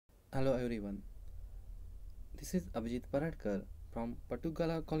Hello everyone, this is Abhijit Paradkar from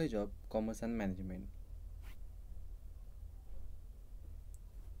Patugala College of Commerce and Management.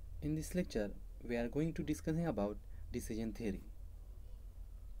 In this lecture, we are going to discussing about decision theory.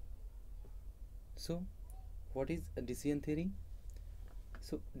 So, what is a decision theory?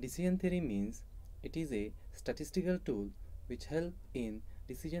 So, decision theory means it is a statistical tool which help in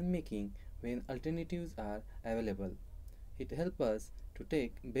decision making when alternatives are available. It helps us to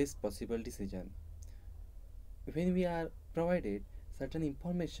take best possible decision. When we are provided certain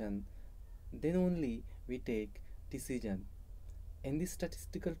information, then only we take decision. In this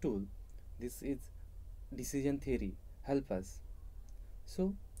statistical tool, this is decision theory help us.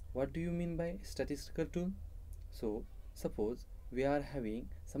 So what do you mean by statistical tool? So suppose we are having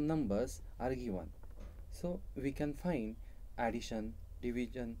some numbers are given, so we can find addition,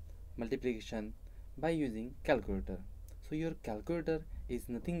 division, multiplication by using calculator. So your calculator is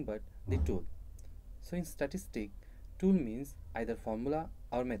nothing but the tool. So in statistic, tool means either formula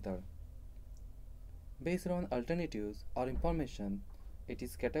or method. Based on alternatives or information, it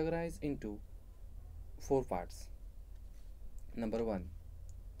is categorized into four parts. Number 1,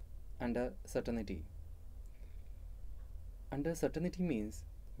 under certainty. Under certainty means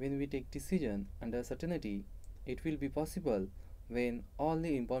when we take decision under certainty, it will be possible when all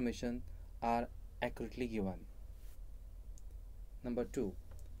the information are accurately given. Number 2,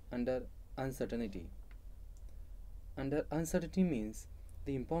 under uncertainty. Under uncertainty means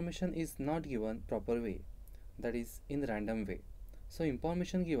the information is not given proper way, that is in random way. So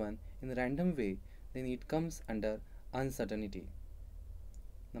information given in random way, then it comes under uncertainty.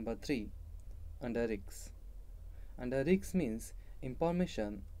 Number 3, under risks. Under risks means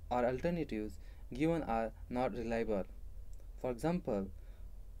information or alternatives given are not reliable. For example,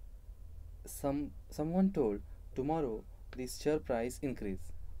 someone told tomorrow the share price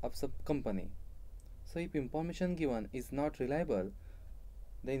increase of some company. So if information given is not reliable,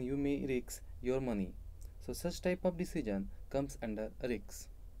 then you may risk your money. So such type of decision comes under risks.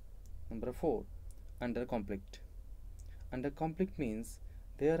 Number 4, under conflict. Under conflict means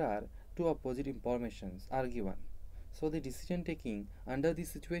there are two opposite informations are given. So the decision taking under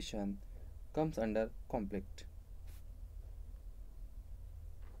this situation comes under conflict.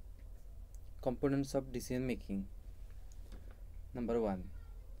 Components of decision making. Number 1,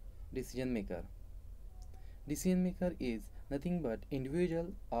 decision maker. Decision maker is nothing but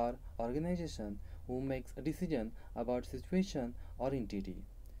individual or organization who makes a decision about situation or entity.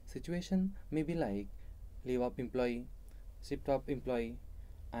 Situation may be like leave of employee, shift of employee,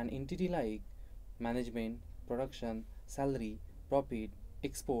 an entity like management, production, salary, profit,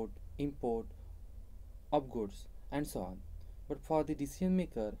 export, import of goods, and so on. But for the decision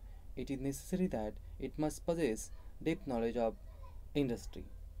maker, it is necessary that it must possess deep knowledge of industry.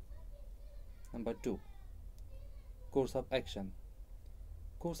 Number 2, course of action.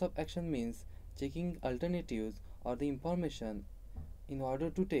 Course of action means checking alternatives or the information in order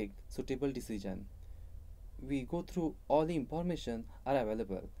to take suitable decision. We go through all the information are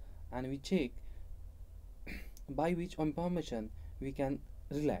available and we check by which information we can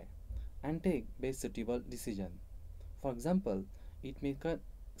rely and take best suitable decision. For example, it may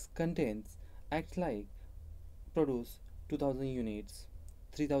contains acts like produce 2000 units,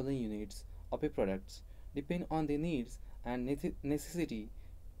 3000 units of a product. Depend on the needs and necessity,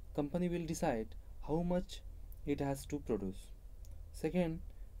 company will decide how much it has to produce. Second,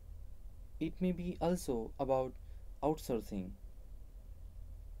 it may be also about outsourcing,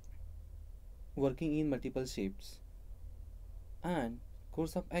 working in multiple shifts, and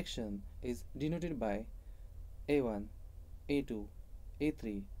course of action is denoted by A1, A2,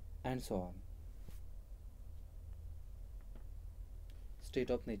 A3, and so on. State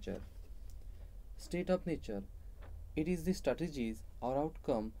of nature. State of nature, it is the strategies or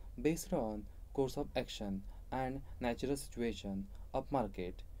outcome based on course of action and natural situation of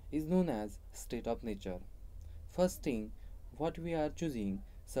market is known as state of nature. First thing, what we are choosing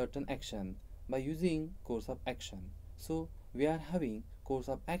certain action by using course of action. So we are having course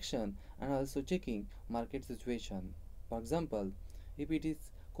of action and also checking market situation. For example, if it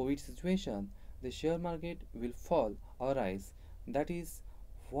is COVID situation, the share market will fall or rise. That is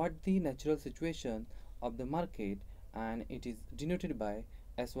what the natural situation of the market, and it is denoted by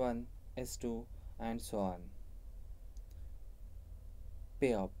S1, S2, and so on.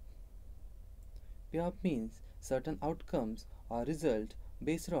 Payoff. Payoff means certain outcomes or result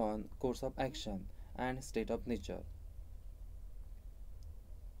based on course of action and state of nature.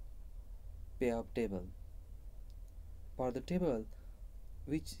 Payoff table. For the table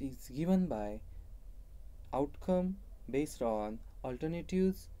which is given by outcome based on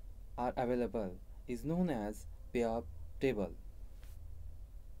alternatives are available is known as payoff table.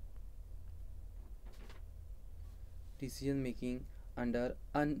 Decision making under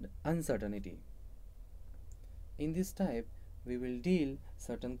uncertainty. In this type, we will deal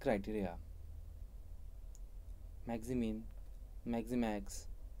certain criteria: maximin, maximax,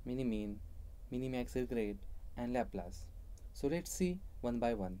 minimin, minimax regret, and Laplace. So let's see one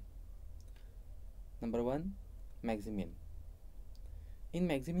by one. Number 1, maximin. In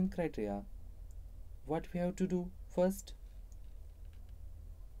maximin criteria, what we have to do first?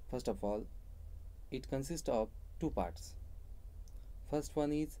 First of all, it consists of two parts. First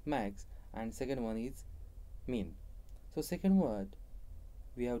one is max and second one is min. So second word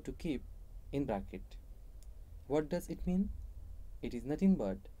we have to keep in bracket. What does it mean? It is nothing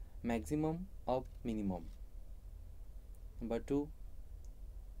but maximum of minimum. Number 2,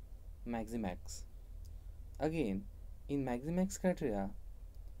 maximax. Again, in maximax criteria,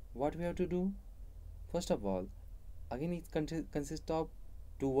 what we have to do? First of all, again it consists of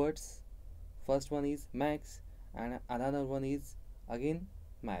two words. First one is max and another one is again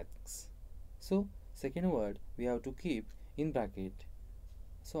max. So second word we have to keep in bracket.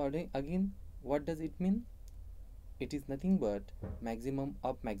 So again, what does it mean? It is nothing but maximum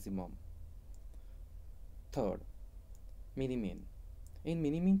of maximum. Third, minimin. In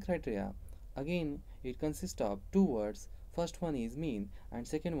minimin criteria, again it consists of two words. First one is min and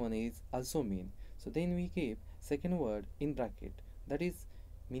second one is also min. So then we keep second word in bracket, that is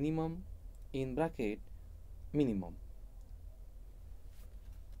minimum in bracket minimum.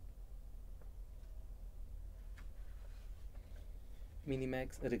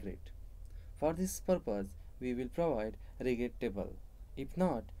 Minimax regret. For this purpose we will provide regret table. If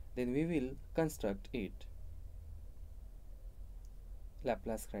not, then we will construct it.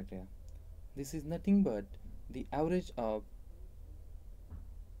 Laplace criteria. This is nothing but the average of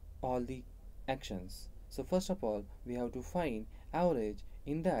all the actions. So first of all we have to find average,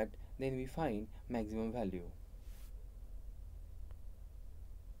 in that then we find maximum value.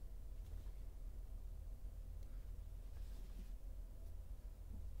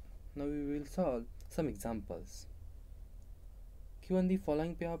 Now we will solve some examples. Given the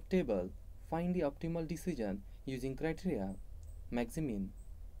following payoff table, find the optimal decision using criteria maximin,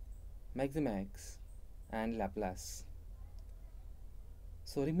 maximax, and Laplace.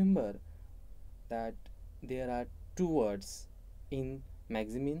 So remember that there are two words in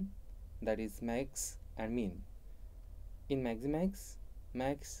maximin, that is max and min. In maximax,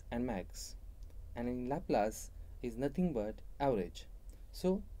 max and max, and in Laplace is nothing but average.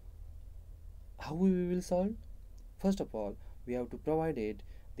 So how we will solve? First of all, we have to provide it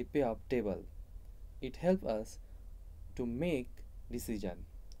the payoff table. It helps us to make decision.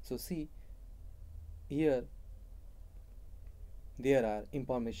 So see, here there are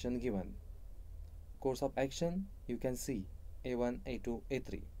information given. Course of action you can see A1, A2,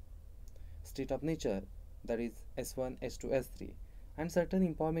 A3. State of nature, that is S1, S2, S3, and certain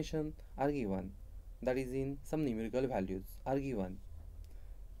information are given, that is in some numerical values are given.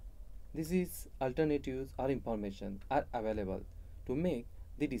 This is alternatives or information are available to make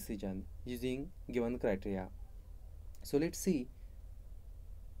the decision using given criteria. So let's see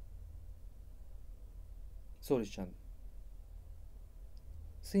solution.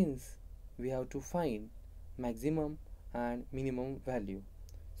 Since we have to find maximum and minimum value,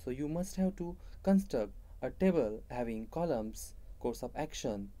 so you must have to construct a table having columns course of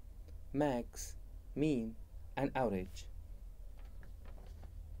action, max, mean, and average.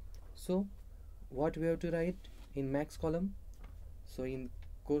 So what we have to write in max column? So in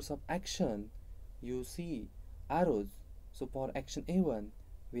course of action you see arrows. So for action A1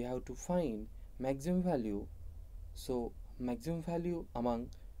 we have to find maximum value. So maximum value among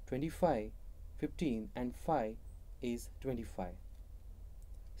 25, 15 and 5 is 25.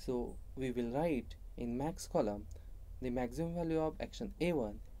 So we will write in max column the maximum value of action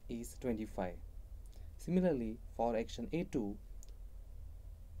A1 is 25. Similarly for action A2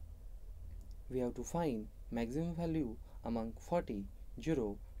 we have to find maximum value among 40,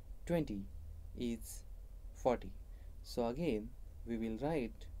 0, 20 is 40. So again we will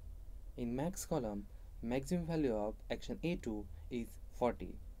write in max column maximum value of action A2 is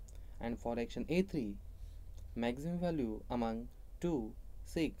 40, and for action A3 maximum value among 2,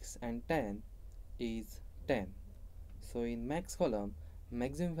 6 and 10 is 10. So in max column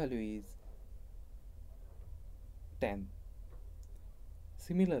maximum value is 10.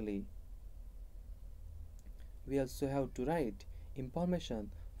 Similarly we also have to write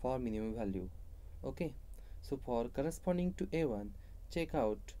information for minimum value. Okay, so for corresponding to A1 check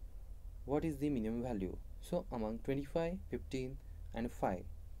out what is the minimum value. So among 25, 15 and 5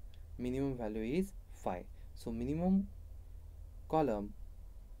 minimum value is 5. So minimum column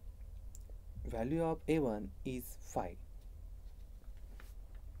value of A1 is 5.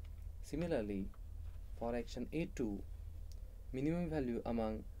 Similarly, for action A2, minimum value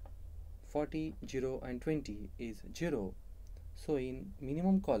among 40, 0 and 20 is 0. So in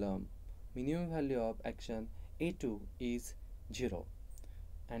minimum column, minimum value of action A2 is 0.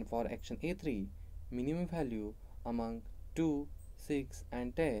 And for action A3, minimum value among 2, 6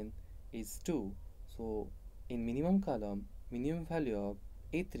 and 10 is 2. So in minimum column, minimum value of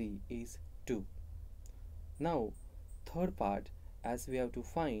A3 is 2. Now third part, as we have to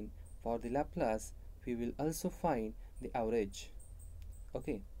find for the Laplace, we will also find the average.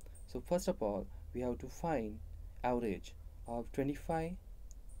 Okay, so first of all we have to find average of 25,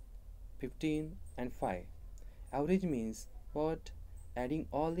 15 and 5. Average means what? Adding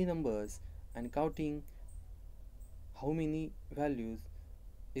all the numbers and counting how many values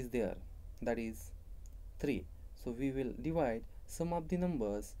is there, that is 3. So we will divide sum of the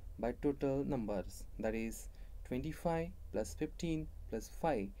numbers by total numbers, that is 25 plus 15 plus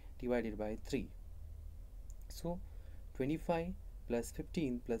 5 divided by 3. So 25 plus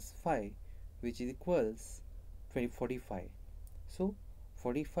 15 plus 5, which is equals 45. So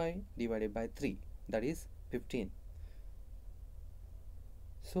 45 divided by 3, that is 15.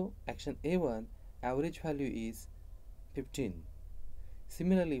 So action A1 average value is 15.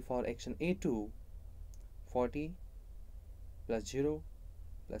 Similarly for action A2, 40 plus 0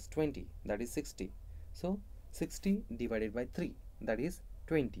 plus 20, that is 60. So 60 divided by 3, that is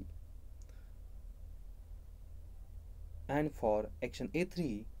 20. And for action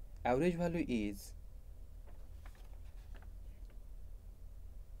A3, average value is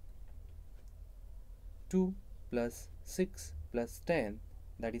 2 plus 6 plus 10,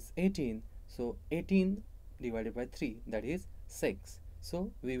 that is 18. So 18 divided by 3, that is 6.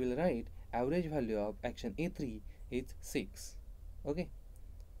 So we will write average value of action A3 is 6. Okay.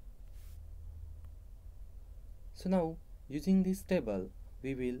 So now using this table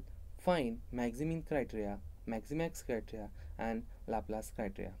we will find Maximin criteria, Maximax criteria and Laplace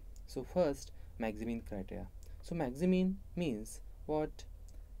criteria. So first Maximin criteria. So Maximin means what?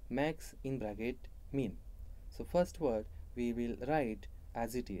 Max in bracket min. So first word we will write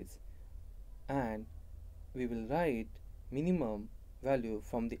as it is, and we will write minimum value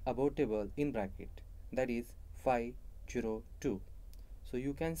from the above table in bracket, that is 502. So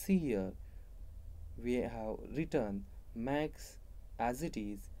you can see here we have written max as it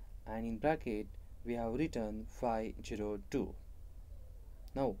is, and in bracket we have written 502.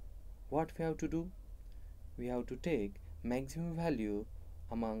 Now what we have to do? We have to take maximum value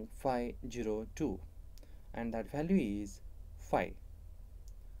among 502, and that value is 5.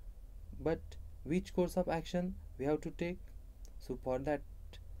 But which course of action we have to take? So for that,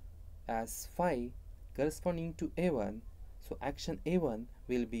 as 5 corresponding to A1, so action A1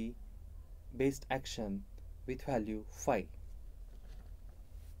 will be based action with value 5.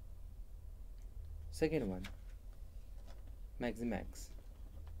 Second one, Maximax.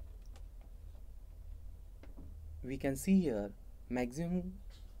 We can see here maximum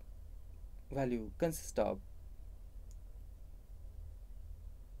value consists of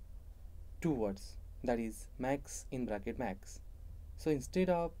two words, that is max in bracket max. So instead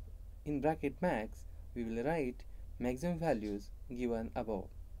of in bracket max, we will write maximum values given above,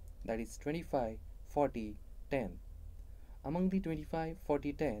 that is 25, 40, 10. Among the 25,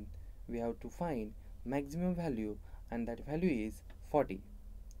 40, 10, we have to find maximum value, and that value is 40.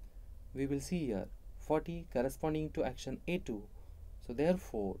 We will see here 40 corresponding to action A2. So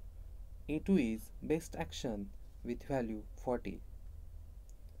therefore A2 is best action with value 40.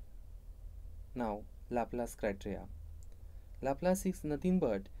 Now Laplace criteria. Laplace is nothing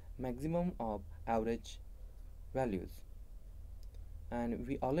but maximum of average values, and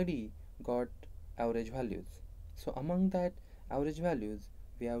we already got average values. So among that average values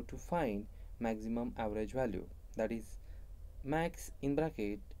we have to find maximum average value, that is max in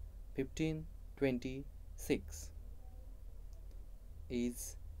bracket 15, 20, 6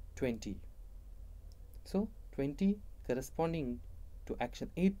 is 20. So 20 corresponding to action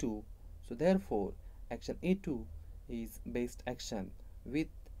A2, so therefore action A2 is based action with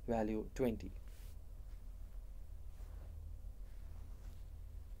value 20.